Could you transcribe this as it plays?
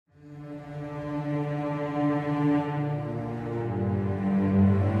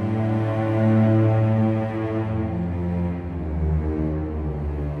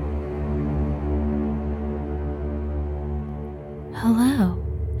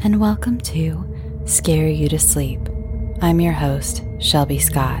and welcome to Scare You to Sleep. I'm your host, Shelby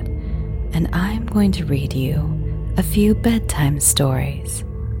Scott, and I'm going to read you a few bedtime stories.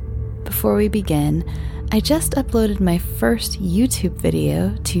 Before we begin, I just uploaded my first YouTube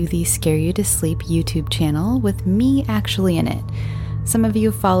video to the Scare You to Sleep YouTube channel with me actually in it. Some of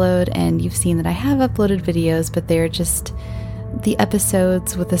you followed and you've seen that I have uploaded videos, but they're just the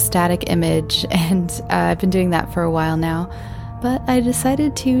episodes with a static image, and I've been doing that for a while now. But I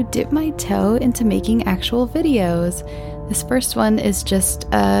decided to dip my toe into making actual videos. This first one is just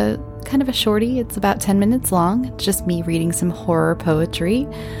kind of a shorty. It's about 10 minutes long. It's just me reading some horror poetry.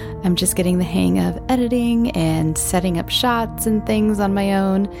 I'm just getting the hang of editing and setting up shots and things on my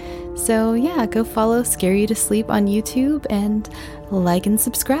own. So yeah, go follow Scare You to Sleep on YouTube and like and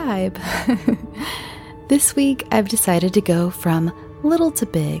subscribe. This week, I've decided to go from little to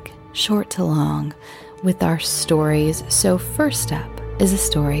big, short to long, with our stories. So first up is a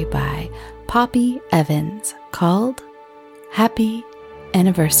story by Poppy Evans called Happy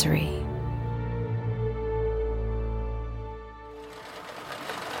Anniversary.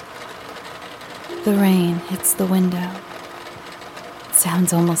 The rain hits the window. It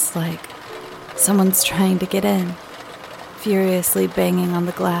sounds almost like someone's trying to get in, furiously banging on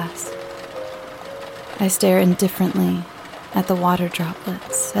the glass. I stare indifferently at the water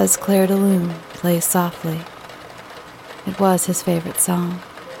droplets as Clair de Lune plays softly. It was his favorite song.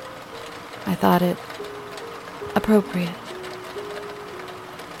 I thought it appropriate.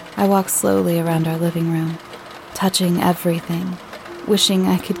 I walk slowly around our living room, touching everything, wishing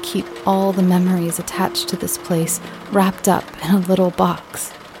I could keep all the memories attached to this place wrapped up in a little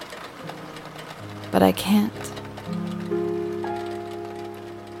box. But I can't.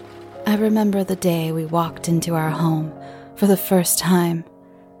 I remember the day we walked into our home for the first time.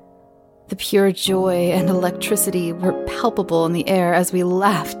 The pure joy and electricity were palpable in the air as we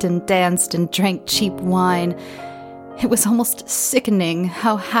laughed and danced and drank cheap wine. It was almost sickening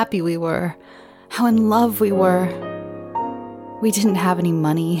how happy we were, how in love we were. We didn't have any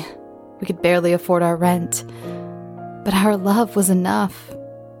money. We could barely afford our rent. But our love was enough,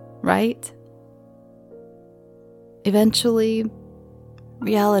 right? Eventually,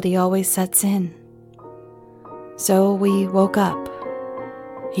 reality always sets in. So we woke up.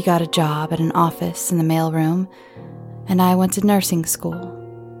 He got a job at an office in the mailroom, and I went to nursing school.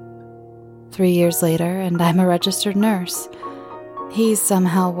 3 years later, and I'm a registered nurse. He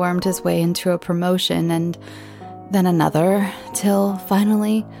somehow wormed his way into a promotion, and then another, till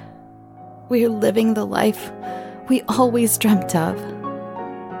finally, we're living the life we always dreamt of.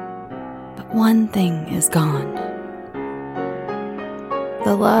 But one thing is gone.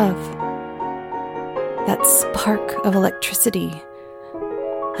 The love, that spark of electricity,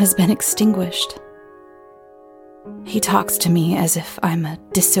 has been extinguished. He talks to me as if I'm a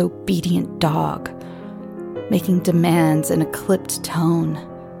disobedient dog, making demands in a clipped tone.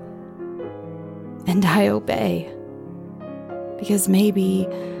 And I obey, because maybe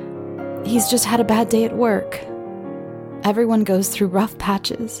he's just had a bad day at work. Everyone goes through rough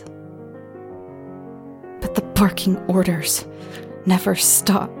patches. But the barking orders never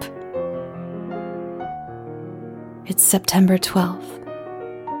stop. It's September 12th.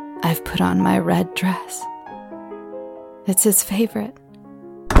 I've put on my red dress. It's his favorite.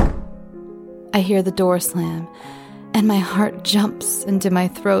 I hear the door slam, and my heart jumps into my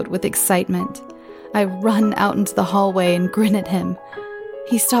throat with excitement. I run out into the hallway and grin at him.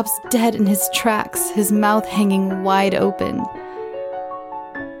 He stops dead in his tracks, his mouth hanging wide open.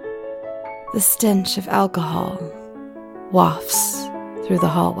 The stench of alcohol wafts through the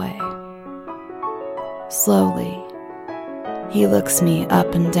hallway. Slowly, he looks me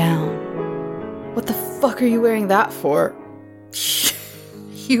up and down. "What the fuck are you wearing that for?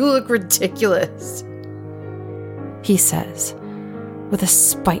 You look ridiculous," he says, with a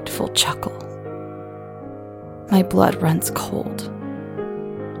spiteful chuckle. My blood runs cold.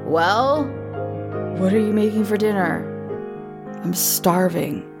 "Well, what are you making for dinner?" "I'm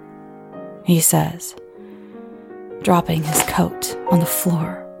starving," he says, dropping his coat on the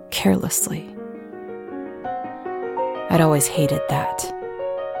floor carelessly. I'd always hated that.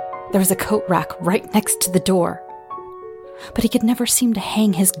 There was a coat rack right next to the door, but he could never seem to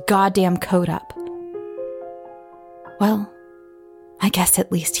hang his goddamn coat up. Well, I guess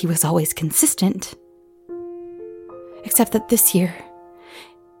at least he was always consistent. Except that this year,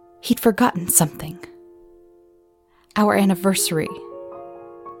 he'd forgotten something. Our anniversary.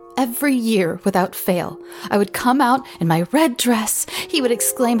 Every year, without fail, I would come out in my red dress, he would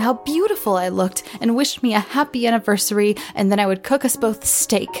exclaim how beautiful I looked and wish me a happy anniversary, and then I would cook us both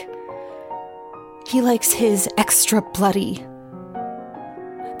steak. He likes his extra bloody.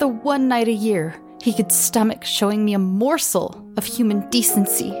 the one night a year he could stomach showing me a morsel of human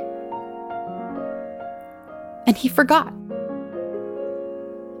decency. And he forgot.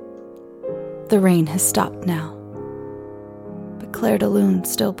 The rain has stopped now, but Clair de Lune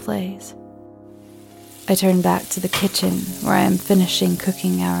still plays. I turn back to the kitchen where I am finishing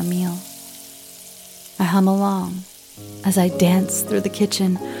cooking our meal. I hum along as I dance through the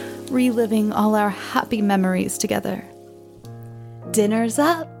kitchen, reliving all our happy memories together. "Dinner's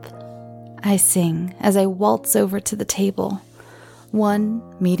up," I sing as I waltz over to the table. One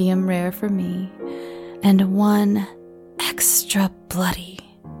medium rare for me, and one extra bloody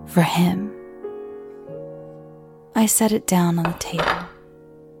for him. I set it down on the table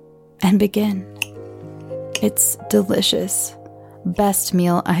and begin. It's delicious. Best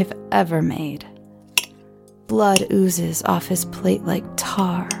meal I've ever made. Blood oozes off his plate like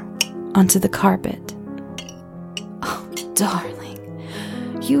tar onto the carpet. "Oh, darling,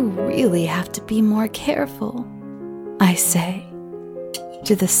 you really have to be more careful," I say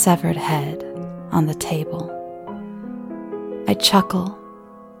to the severed head on the table. I chuckle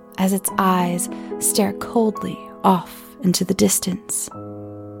as its eyes stare coldly off into the distance.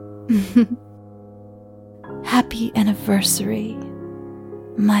 "Happy anniversary,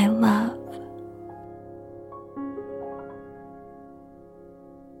 my love."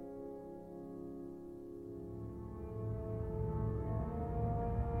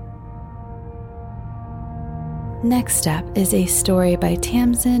 Next up is a story by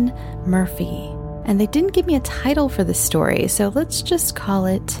Tamsin Murphy, and they didn't give me a title for the story, so let's just call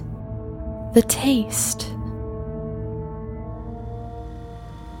it The Taste.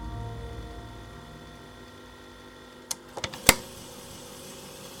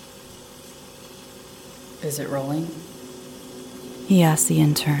 Is it rolling? He asked the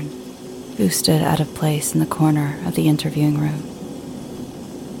intern, who stood out of place in the corner of the interviewing room.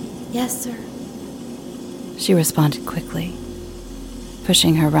 "Yes, sir," she responded quickly,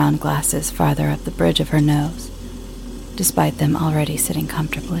 pushing her round glasses farther up the bridge of her nose, despite them already sitting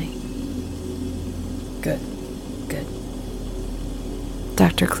comfortably. Good.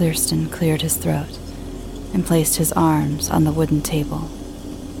 Dr. Clearston cleared his throat and placed his arms on the wooden table,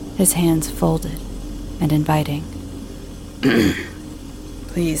 his hands folded and inviting.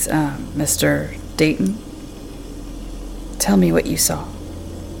 Please, Mr. Dayton, tell me what you saw.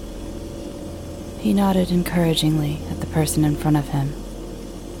 He nodded encouragingly at the person in front of him,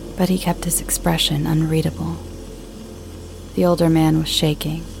 but he kept his expression unreadable. The older man was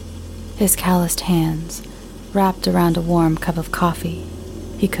shaking, his calloused hands wrapped around a warm cup of coffee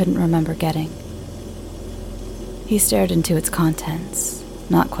he couldn't remember getting. He stared into its contents,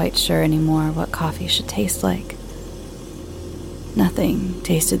 not quite sure anymore what coffee should taste like. Nothing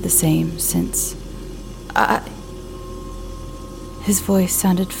tasted the same since His voice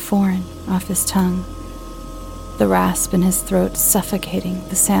sounded foreign off his tongue, the rasp in his throat suffocating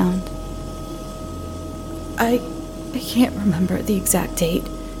the sound. I can't remember the exact date.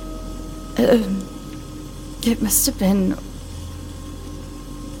 It must have been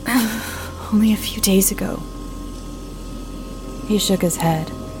only a few days ago. He shook his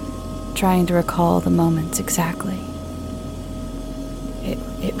head, trying to recall the moments exactly.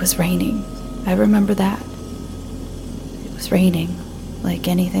 It was raining. I remember that. It was raining, like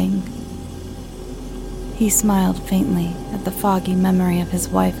anything. He smiled faintly at the foggy memory of his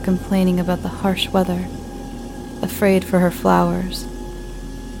wife complaining about the harsh weather, afraid for her flowers.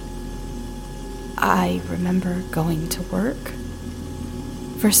 I remember going to work.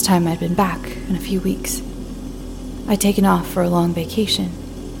 First time I'd been back in a few weeks. I'd taken off for a long vacation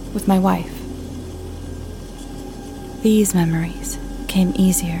with my wife. These memories came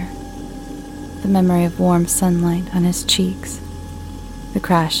easier. The memory of warm sunlight on his cheeks, the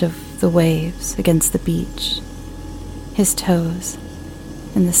crash of the waves against the beach, his toes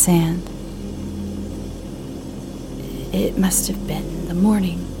in the sand. It must have been the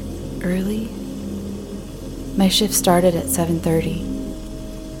morning, early. My shift started at 7:30.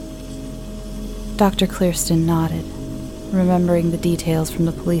 Dr. Clearston nodded, remembering the details from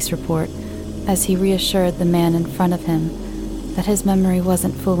the police report as he reassured the man in front of him that his memory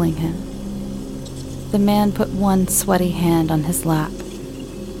wasn't fooling him. The man put one sweaty hand on his lap,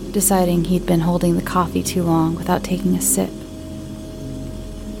 deciding he'd been holding the coffee too long without taking a sip.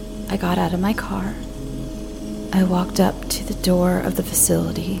 I got out of my car. I walked up to the door of the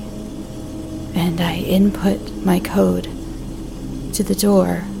facility, and I input my code to the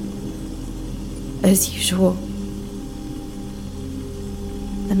door, as usual.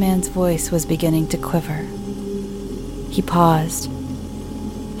 The man's voice was beginning to quiver. He paused,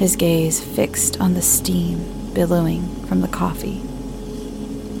 his gaze fixed on the steam billowing from the coffee.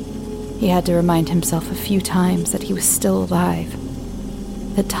 He had to remind himself a few times that he was still alive,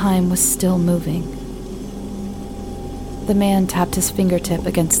 that time was still moving. The man tapped his fingertip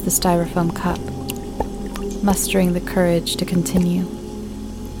against the styrofoam cup, mustering the courage to continue.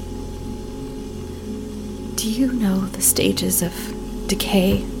 Do you know the stages of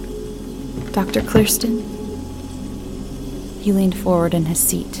decay, Dr. Clearston? He leaned forward in his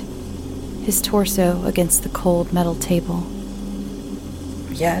seat, his torso against the cold metal table.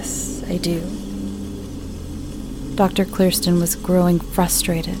 Yes, I do. Dr. Clearston was growing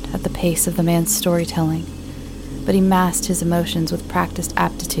frustrated at the pace of the man's storytelling, but he masked his emotions with practiced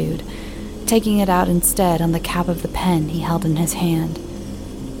aptitude, taking it out instead on the cap of the pen he held in his hand.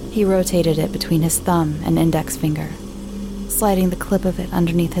 He rotated it between his thumb and index finger, sliding the clip of it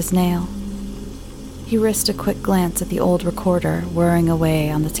underneath his nail. He risked a quick glance at the old recorder whirring away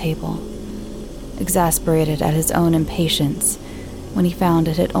on the table, exasperated at his own impatience when he found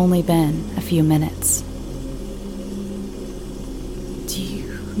it had only been a few minutes. Do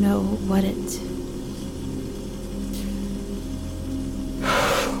you know what it...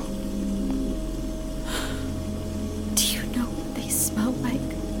 Do you know what they smell like,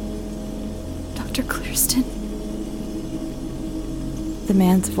 Dr. Clearston? The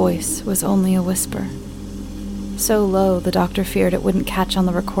man's voice was only a whisper, so low the doctor feared it wouldn't catch on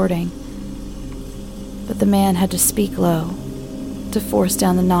the recording. But the man had to speak low to force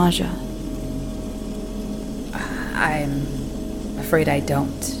down the nausea. I'm afraid I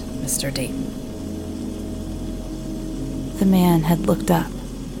don't, Mr. Dayton. The man had looked up,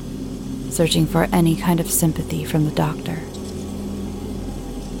 searching for any kind of sympathy from the doctor.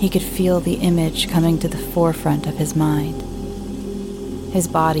 He could feel the image coming to the forefront of his mind, his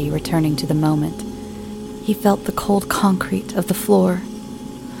body returning to the moment. He felt the cold concrete of the floor,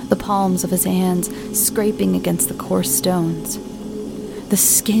 the palms of his hands scraping against the coarse stones, the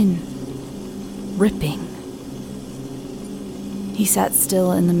skin ripping. He sat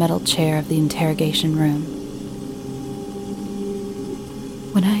still in the metal chair of the interrogation room.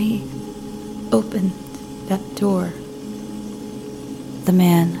 When I opened that door, the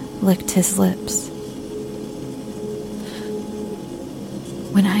man licked his lips.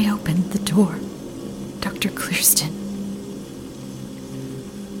 When I opened the door, Dr. Clearston,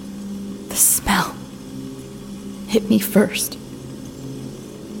 the smell hit me first.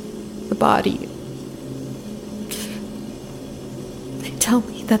 The body. They tell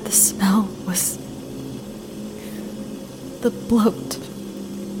me that the smell was the bloat.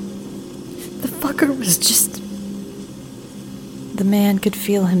 The fucker was just... The man could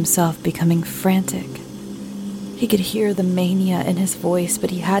feel himself becoming frantic. He could hear the mania in his voice, but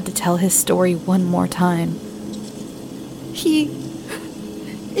he had to tell his story one more time.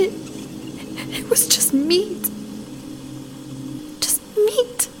 It was just meat. Just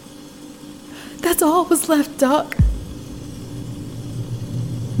meat. That's all was left, Doc.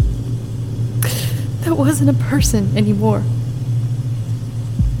 That wasn't a person anymore.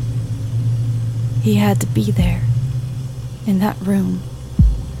 He had to be there, in that room,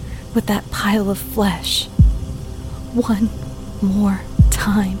 with that pile of flesh, one more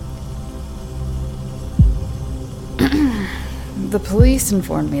time. The police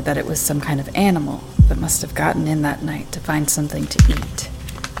informed me that it was some kind of animal that must have gotten in that night to find something to eat.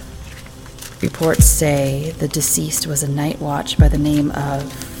 Reports say the deceased was a night watch by the name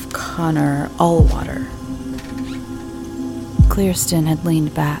of Connor Allwater. Clearston had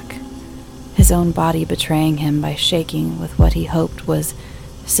leaned back, his own body betraying him by shaking with what he hoped was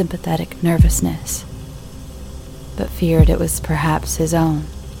sympathetic nervousness, but feared it was perhaps his own.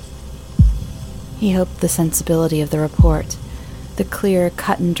 He hoped the sensibility of the report, the clear,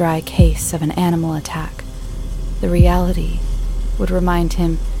 cut-and-dry case of an animal attack, the reality, would remind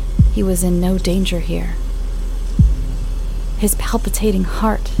him he was in no danger here. His palpitating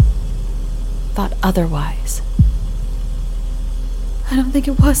heart thought otherwise. I don't think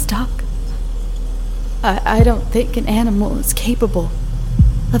it was, Doc. I don't think an animal is capable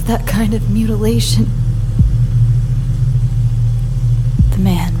of that kind of mutilation. The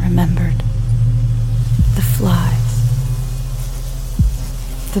man remembered the flies.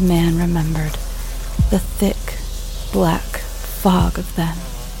 The man remembered the thick, black fog of them.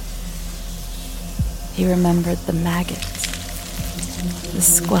 He remembered the maggots, the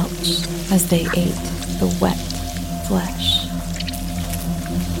squelch as they ate the wet flesh.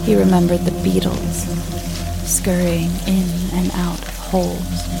 He remembered the beetles scurrying in and out of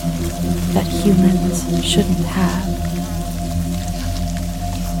holes that humans shouldn't have.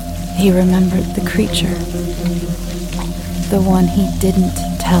 He remembered the creature, the one he didn't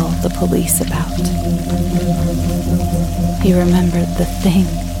tell the police about. He remembered the thing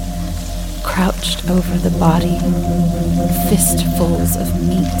crouched over the body, fistfuls of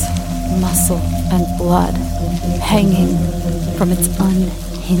meat, muscle, and blood hanging from its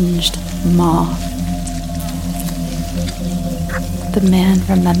unhinged maw. The man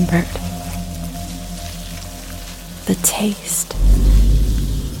remembered the taste.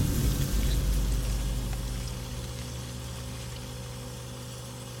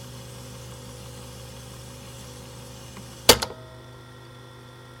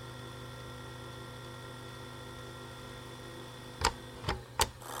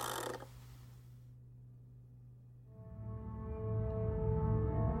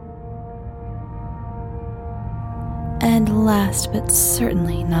 And last but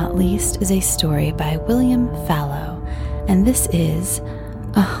certainly not least is a story by William Fallow, and this is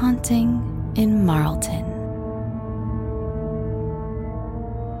A Haunting in Marlton.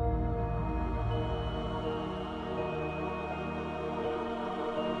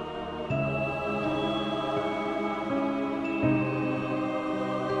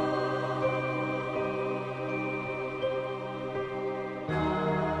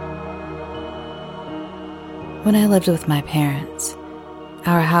 When I lived with my parents,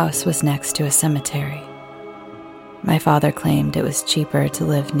 our house was next to a cemetery. My father claimed it was cheaper to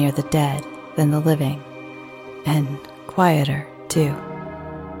live near the dead than the living, and quieter, too.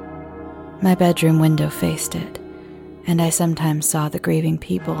 My bedroom window faced it, and I sometimes saw the grieving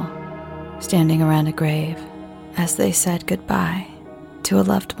people standing around a grave as they said goodbye to a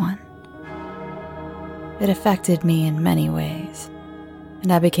loved one. It affected me in many ways,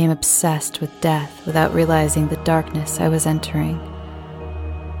 and I became obsessed with death without realizing the darkness I was entering.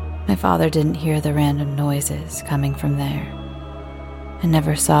 My father didn't hear the random noises coming from there, and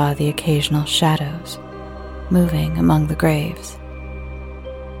never saw the occasional shadows moving among the graves.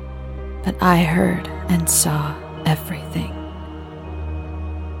 But I heard and saw everything.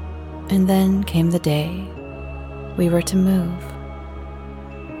 And then came the day we were to move.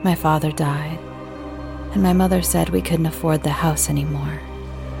 My father died, and my mother said we couldn't afford the house anymore.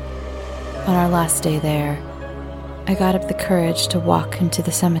 On our last day there, I got up the courage to walk into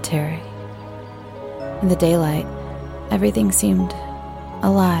the cemetery. In the daylight, everything seemed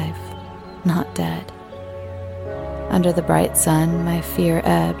alive, not dead. Under the bright sun, my fear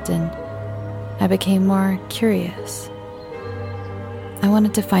ebbed, and I became more curious. I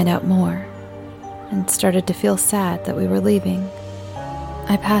wanted to find out more, and started to feel sad that we were leaving.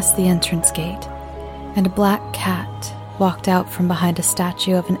 I passed the entrance gate, and a black cat walked out from behind a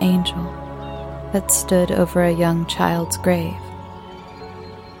statue of an angel that stood over a young child's grave.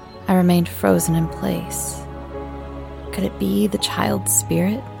 I remained frozen in place. Could it be the child's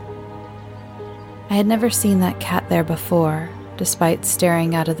spirit? I had never seen that cat there before, despite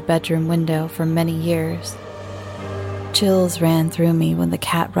staring out of the bedroom window for many years. Chills ran through me when the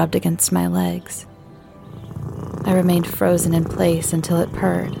cat rubbed against my legs. I remained frozen in place until it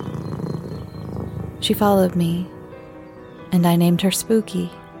purred. She followed me, and I named her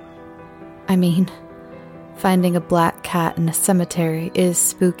Spooky. I mean, finding a black cat in a cemetery is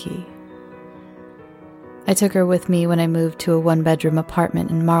spooky. I took her with me when I moved to a one-bedroom apartment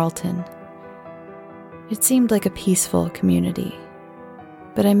in Marlton. It seemed like a peaceful community,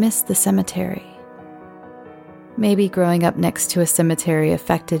 but I missed the cemetery. Maybe growing up next to a cemetery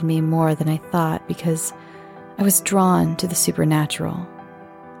affected me more than I thought because I was drawn to the supernatural.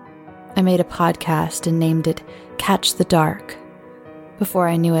 I made a podcast and named it Catch the Dark. Before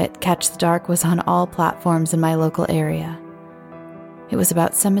I knew it, Catch the Dark was on all platforms in my local area. It was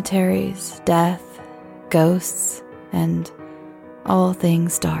about cemeteries, death, ghosts, and all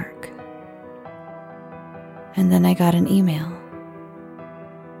things dark. And then I got an email.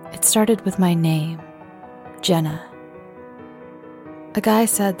 It started with my name, Jenna. A guy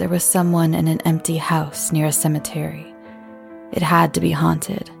said there was someone in an empty house near a cemetery. It had to be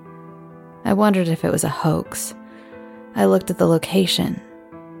haunted. I wondered if it was a hoax. I looked at the location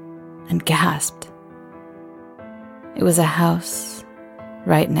and gasped. It was a house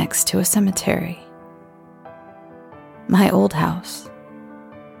right next to a cemetery. My old house.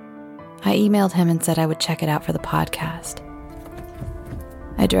 I emailed him and said I would check it out for the podcast.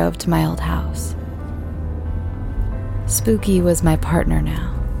 I drove to my old house. Spooky was my partner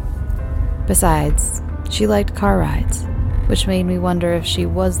now. Besides, she liked car rides, which made me wonder if she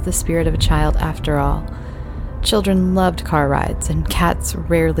was the spirit of a child after all. Children loved car rides, and cats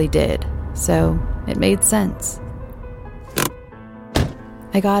rarely did, so it made sense.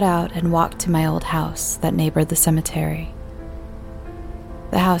 I got out and walked to my old house that neighbored the cemetery.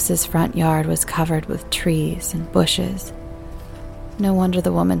 The house's front yard was covered with trees and bushes. No wonder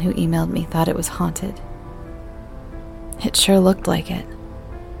the woman who emailed me thought it was haunted. It sure looked like it.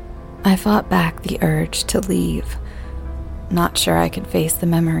 I fought back the urge to leave, not sure I could face the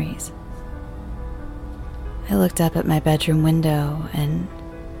memories. I looked up at my bedroom window and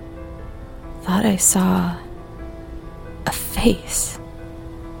thought I saw a face.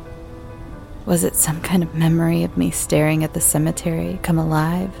 Was it some kind of memory of me staring at the cemetery come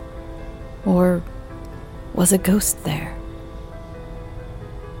alive? Or was a ghost there?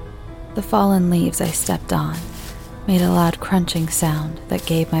 The fallen leaves I stepped on made a loud crunching sound that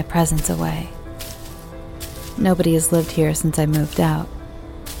gave my presence away. Nobody has lived here since I moved out.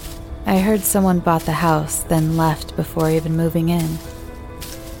 I heard someone bought the house, then left before even moving in,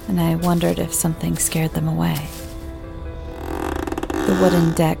 and I wondered if something scared them away. The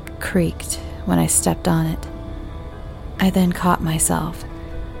wooden deck creaked when I stepped on it. I then caught myself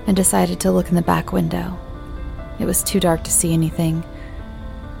and decided to look in the back window. It was too dark to see anything.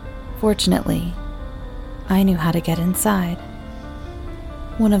 Fortunately, I knew how to get inside.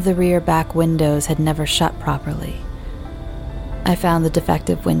 One of the rear back windows had never shut properly. I found the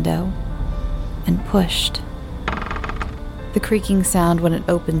defective window and pushed. The creaking sound when it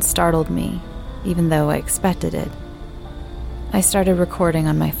opened startled me, even though I expected it. I started recording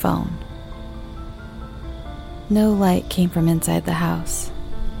on my phone. No light came from inside the house,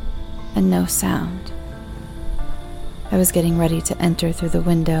 and no sound. I was getting ready to enter through the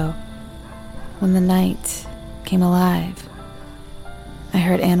window when the night came alive. I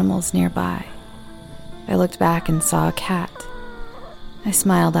heard animals nearby. I looked back and saw a cat. I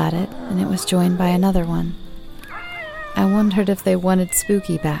smiled at it, and it was joined by another one. I wondered if they wanted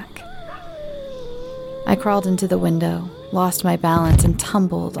Spooky back. I crawled into the window, lost my balance, and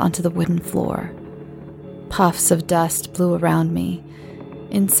tumbled onto the wooden floor. Puffs of dust blew around me.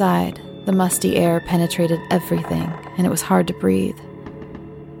 Inside, the musty air penetrated everything, and it was hard to breathe.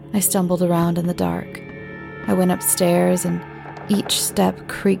 I stumbled around in the dark. I went upstairs, and each step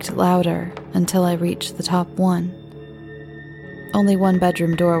creaked louder until I reached the top one. Only one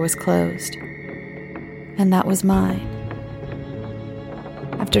bedroom door was closed, and that was mine.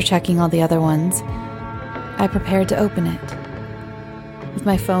 After checking all the other ones, I prepared to open it. With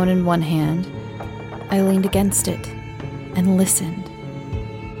my phone in one hand, I leaned against it and listened.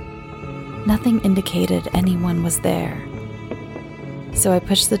 Nothing indicated anyone was there, so I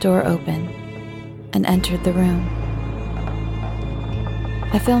pushed the door open and entered the room.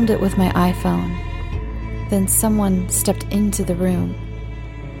 I filmed it with my iPhone. Then someone stepped into the room,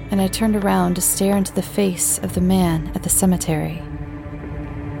 and I turned around to stare into the face of the man at the cemetery.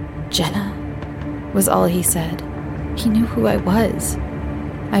 "Jenna," was all he said. He knew who I was.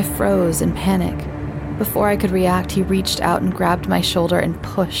 I froze in panic. Before I could react, he reached out and grabbed my shoulder and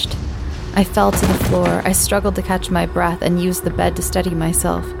pushed. I fell to the floor. I struggled to catch my breath and used the bed to steady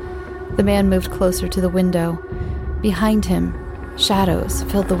myself. The man moved closer to the window. Behind him, shadows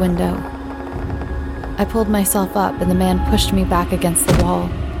filled the window. I pulled myself up, and the man pushed me back against the wall.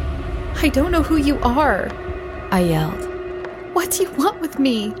 "I don't know who you are," I yelled. "What do you want with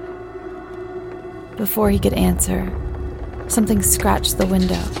me?" Before he could answer, something scratched the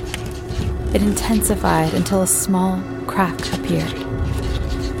window. It intensified until a small crack appeared.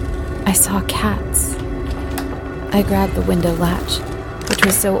 I saw cats. I grabbed the window latch, which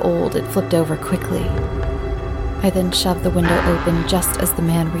was so old it flipped over quickly. I then shoved the window open just as the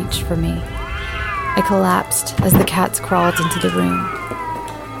man reached for me. I collapsed as the cats crawled into the room.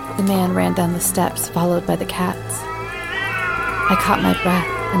 The man ran down the steps, followed by the cats. I caught my breath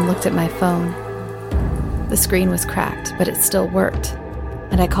and looked at my phone. The screen was cracked, but it still worked,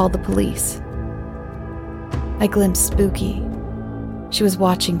 and I called the police. I glimpsed Spooky. She was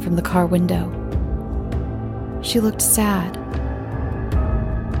watching from the car window. She looked sad.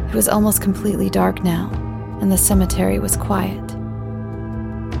 It was almost completely dark now, and the cemetery was quiet.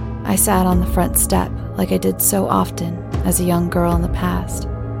 I sat on the front step like I did so often as a young girl in the past.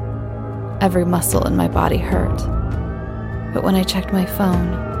 Every muscle in my body hurt. But when I checked my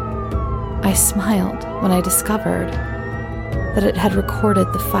phone, I smiled when I discovered that it had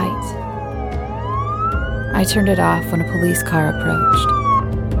recorded the fight. I turned it off when a police car approached.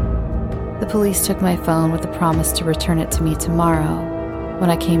 The police took my phone with the promise to return it to me tomorrow when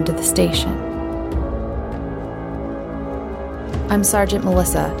I came to the station. "I'm Sergeant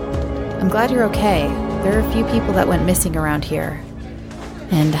Melissa. I'm glad you're okay. There are a few people that went missing around here,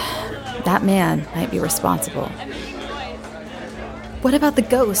 and that man might be responsible." "What about the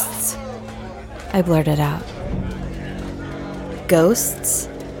ghosts?" I blurted out. "Ghosts?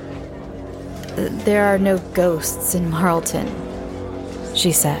 There are no ghosts in Marlton,"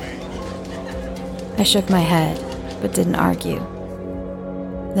 she said. I shook my head, but didn't argue.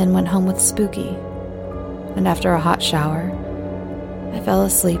 Then went home with Spooky, and after a hot shower, I fell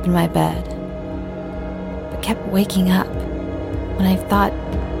asleep in my bed, but kept waking up when I thought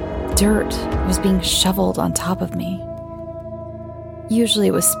dirt was being shoveled on top of me. Usually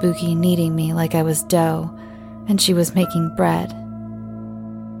it was Spooky kneading me like I was dough, and she was making bread.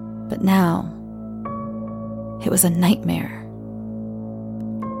 But now, it was a nightmare.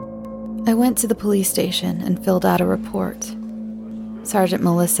 I went to the police station and filled out a report. Sergeant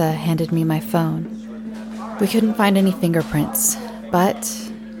Melissa handed me my phone. We couldn't find any fingerprints,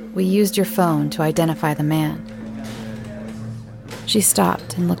 but we used your phone to identify the man. She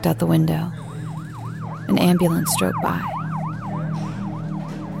stopped and looked out the window. An ambulance drove by.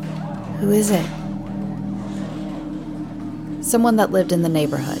 Who is it? Someone that lived in the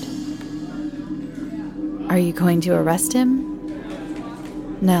neighborhood. Are you going to arrest him?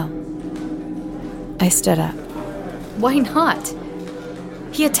 No. I stood up. Why not?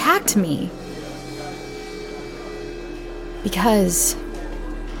 He attacked me. Because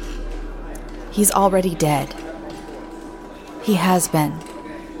he's already dead. He has been.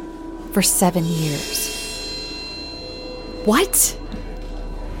 For 7 years. What?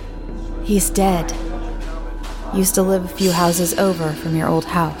 He's dead. Used to live a few houses over from your old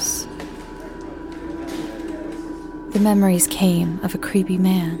house. The memories came of a creepy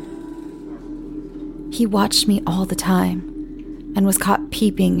man. He watched me all the time and was caught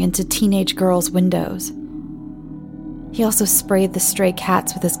peeping into teenage girls' windows. He also sprayed the stray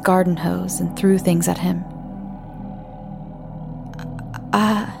cats with his garden hose and threw things at him.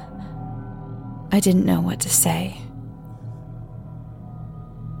 I didn't know what to say.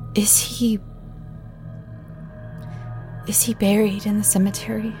 Is he buried in the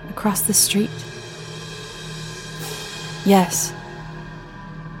cemetery across the street? Yes.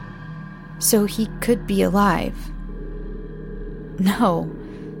 So he could be alive. No.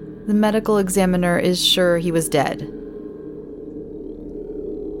 The medical examiner is sure he was dead.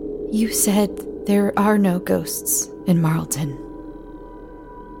 You said there are no ghosts in Marlton.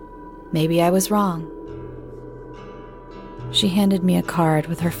 Maybe I was wrong. She handed me a card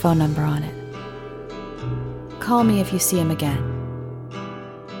with her phone number on it. Call me if you see him again.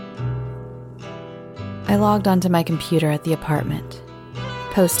 I logged onto my computer at the apartment,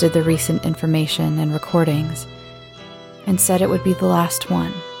 posted the recent information and recordings, and said it would be the last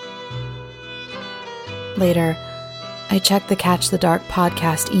one. Later, I checked the Catch the Dark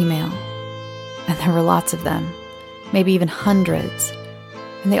podcast email, and there were lots of them, maybe even hundreds,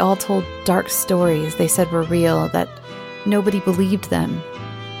 and they all told dark stories they said were real that nobody believed them.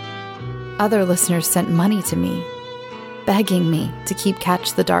 Other listeners sent money to me, begging me to keep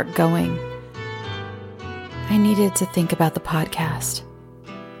Catch the Dark going. I needed to think about the podcast.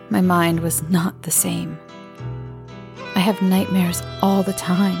 My mind was not the same. I have nightmares all the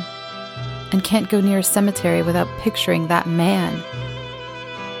time and can't go near a cemetery without picturing that man.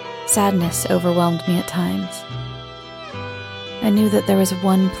 Sadness overwhelmed me at times. I knew that there was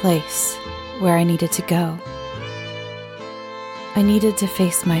one place where I needed to go. I needed to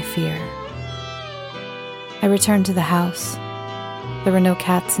face my fear. I returned to the house. There were no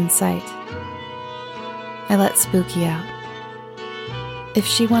cats in sight. I let Spooky out. If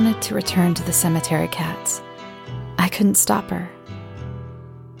she wanted to return to the cemetery cats, I couldn't stop her.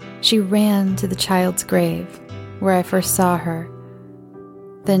 She ran to the child's grave, where I first saw her,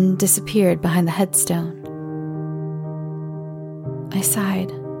 then disappeared behind the headstone. I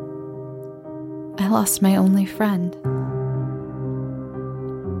sighed. I lost my only friend.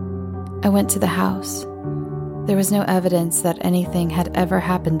 I went to the house. There was no evidence that anything had ever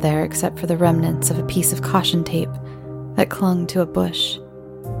happened there except for the remnants of a piece of caution tape that clung to a bush.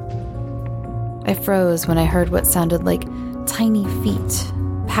 I froze when I heard what sounded like tiny feet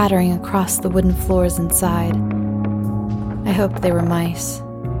pattering across the wooden floors inside. I hoped they were mice.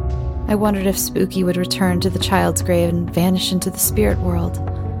 I wondered if Spooky would return to the child's grave and vanish into the spirit world.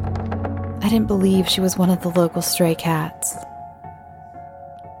 I didn't believe she was one of the local stray cats.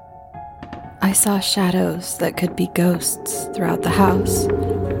 I saw shadows that could be ghosts throughout the house.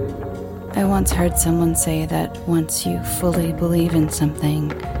 I once heard someone say that once you fully believe in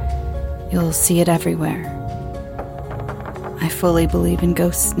something, you'll see it everywhere. I fully believe in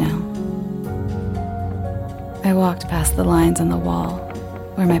ghosts now. I walked past the lines on the wall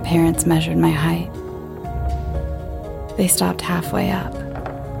where my parents measured my height. They stopped halfway up,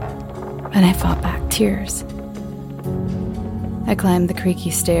 and I fought back tears. I climbed the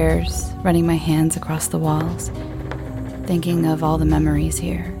creaky stairs, running my hands across the walls, thinking of all the memories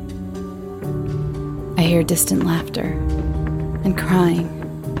here. I hear distant laughter and crying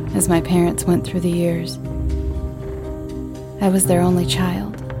as my parents went through the years. I was their only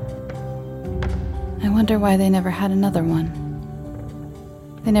child. I wonder why they never had another one.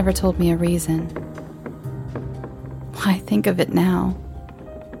 They never told me a reason. I think of it now.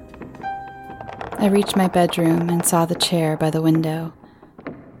 I reached my bedroom and saw the chair by the window.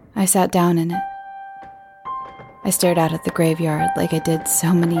 I sat down in it. I stared out at the graveyard like I did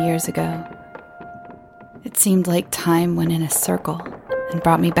so many years ago. It seemed like time went in a circle and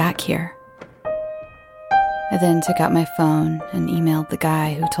brought me back here. I then took out my phone and emailed the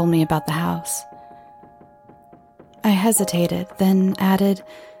guy who told me about the house. I hesitated, then added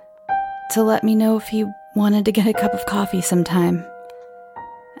to let me know if he wanted to get a cup of coffee sometime,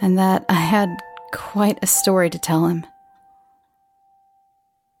 and that I had quite a story to tell him.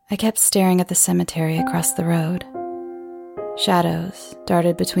 I kept staring at the cemetery across the road. Shadows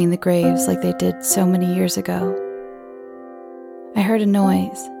darted between the graves like they did so many years ago. I heard a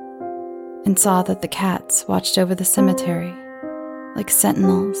noise and saw that the cats watched over the cemetery like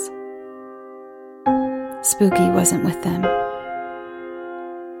sentinels. Spooky wasn't with them.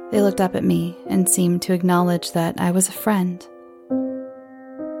 They looked up at me and seemed to acknowledge that I was a friend.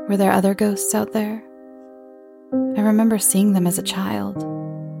 Were there other ghosts out there? I remember seeing them as a child.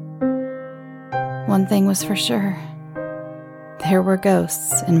 One thing was for sure. There were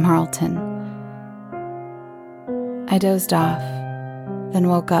ghosts in Marlton. I dozed off, then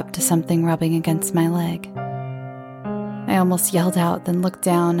woke up to something rubbing against my leg. I almost yelled out, then looked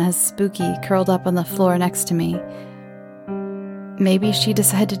down as Spooky curled up on the floor next to me. Maybe she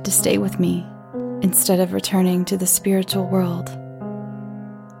decided to stay with me instead of returning to the spiritual world.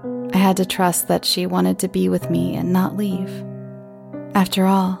 I had to trust that she wanted to be with me and not leave. After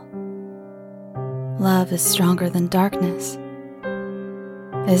all, love is stronger than darkness,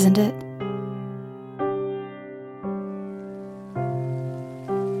 isn't it?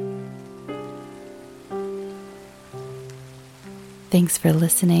 Thanks for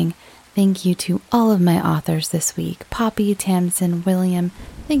listening. Thank you to all of my authors this week. Poppy, Tamsin, William,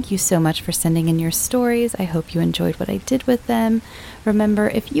 thank you so much for sending in your stories. I hope you enjoyed what I did with them. Remember,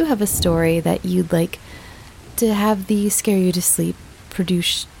 if you have a story that you'd like to have the Scare You to Sleep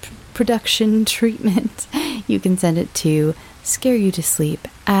production treatment, you can send it to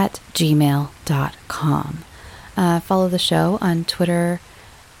scareyoutosleep@gmail.com. Follow the show on Twitter,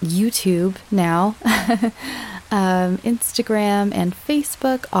 YouTube now, Instagram and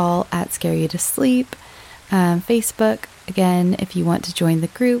Facebook, all at Scare You to Sleep. Facebook, again, if you want to join the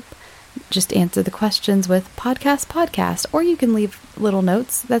group, just answer the questions with podcast, or you can leave little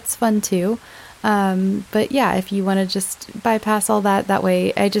notes. That's fun too. But yeah, if you want to just bypass all that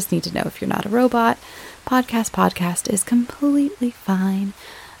way, I just need to know if you're not a robot. Podcast is completely fine.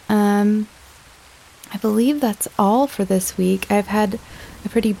 I believe that's all for this week. I've had a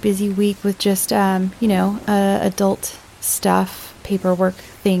pretty busy week with just, adult stuff, paperwork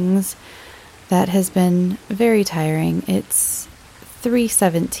things that has been very tiring. It's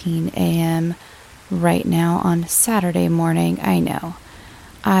 3:17 a.m. right now on Saturday morning. I know.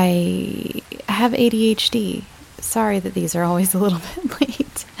 I have ADHD. Sorry that these are always a little bit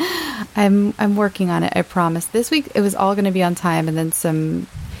late. I'm working on it, I promise. This week it was all going to be on time, and then some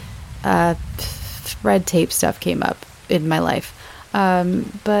red tape stuff came up in my life.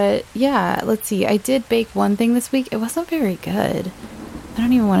 But yeah, let's see. I did bake one thing this week. It wasn't very good. I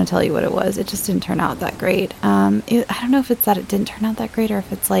don't even want to tell you what it was. It just didn't turn out that great. I don't know if it's that it didn't turn out that great, or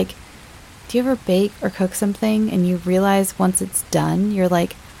if it's like, do you ever bake or cook something and you realize once it's done, you're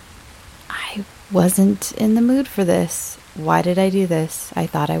like, I wasn't in the mood for this. Why did I do this? I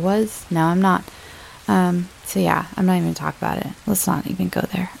thought I was. Now I'm not. So yeah, I'm not even going to talk about it. Let's not even go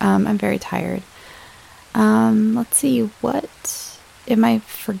there. I'm very tired. Let's see. What? Am I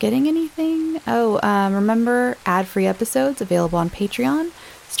forgetting anything? Remember ad-free episodes available on Patreon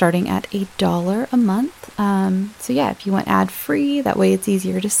starting at $1 a month. So yeah, if you want ad-free, that way it's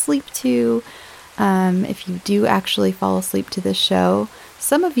easier to sleep to. If you do actually fall asleep to this show,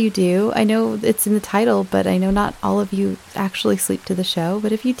 some of you do. I know it's in the title, but I know not all of you actually sleep to the show.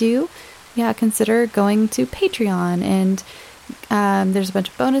 But if you do, yeah, consider going to Patreon, and there's a bunch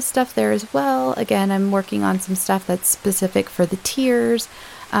of bonus stuff there as well. Again, I'm working on some stuff that's specific for the tiers.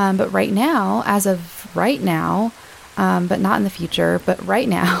 But right now, as of right now, but not in the future, but right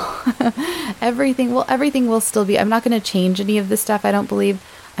now, everything will still be, I'm not going to change any of this stuff, I don't believe.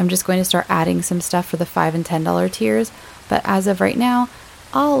 I'm just going to start adding some stuff for the $5 and $10 tiers. But as of right now,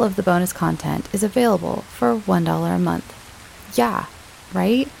 all of the bonus content is available for $1 a month. Yeah,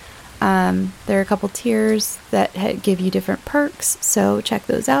 right? There are a couple tiers that give you different perks, so check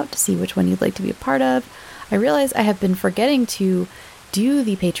those out to see which one you'd like to be a part of. I realize I have been forgetting to do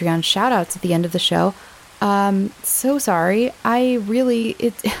the Patreon shout-outs at the end of the show. So sorry. I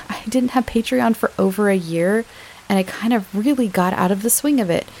didn't have Patreon for over a year, and I kind of really got out of the swing of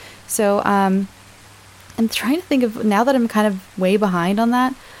it. So I'm trying to think of, now that I'm kind of way behind on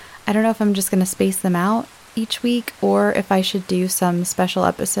that, I don't know if I'm just going to space them out each week or if I should do some special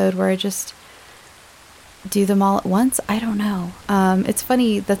episode where I just do them all at once. I don't know. It's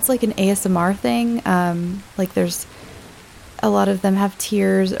funny, that's like an ASMR thing. Like there's a lot of them have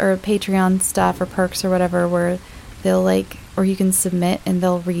tiers or Patreon stuff or perks or whatever where they'll like, or you can submit and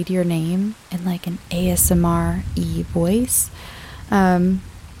they'll read your name in like an ASMR-y voice.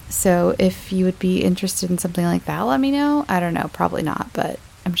 So if you would be interested in something like that, let me know. I don't know, probably not, but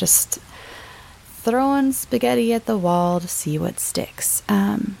I'm just throwing spaghetti at the wall to see what sticks.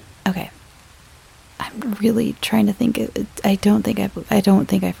 Okay. I'm really trying to think. I don't think I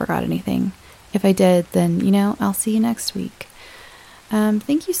forgot anything. If I did, then, I'll see you next week.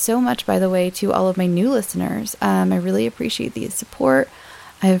 Thank you so much, by the way, to all of my new listeners. I really appreciate the support.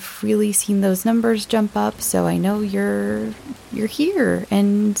 I've really seen those numbers jump up, so I know you're here,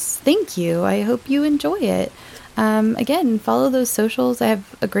 and thank you. I hope you enjoy it. Again, follow those socials. I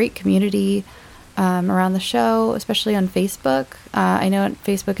have a great community around the show, especially on Facebook. I know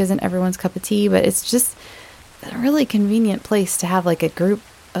Facebook isn't everyone's cup of tea, but it's just a really convenient place to have like a group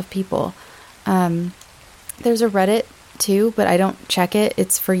of people. There's a Reddit too, but I don't check it.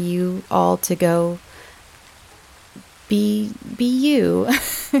 It's for you all to go be you.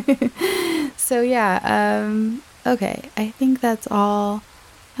 So yeah, okay. I think that's all.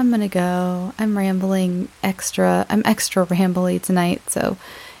 I'm gonna go. I'm extra rambly tonight, so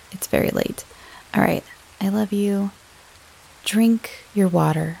it's very late. All right. I love you. Drink your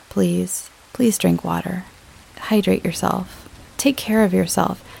water, please. Please drink water. Hydrate yourself. Take care of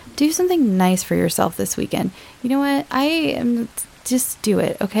yourself. Do something nice for yourself this weekend. You know what? Just do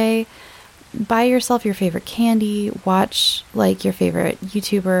it, okay? Buy yourself your favorite candy. Watch, like, your favorite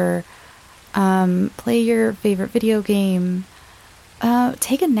YouTuber. Play your favorite video game.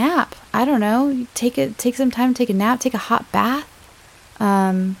 Take a nap. I don't know. Take some time to take a nap. Take a hot bath.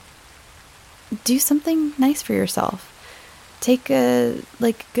 Do something nice for yourself. Take a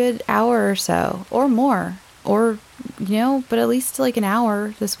good hour or so or more, or but at least like an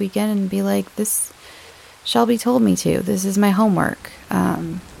hour this weekend and be like, this Shelby told me to. This is my homework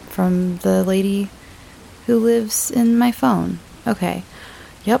from the lady who lives in my phone. Okay.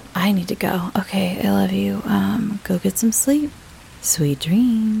 Yep, I need to go. Okay, I love you. Go get some sleep. Sweet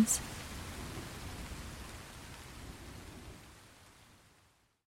dreams.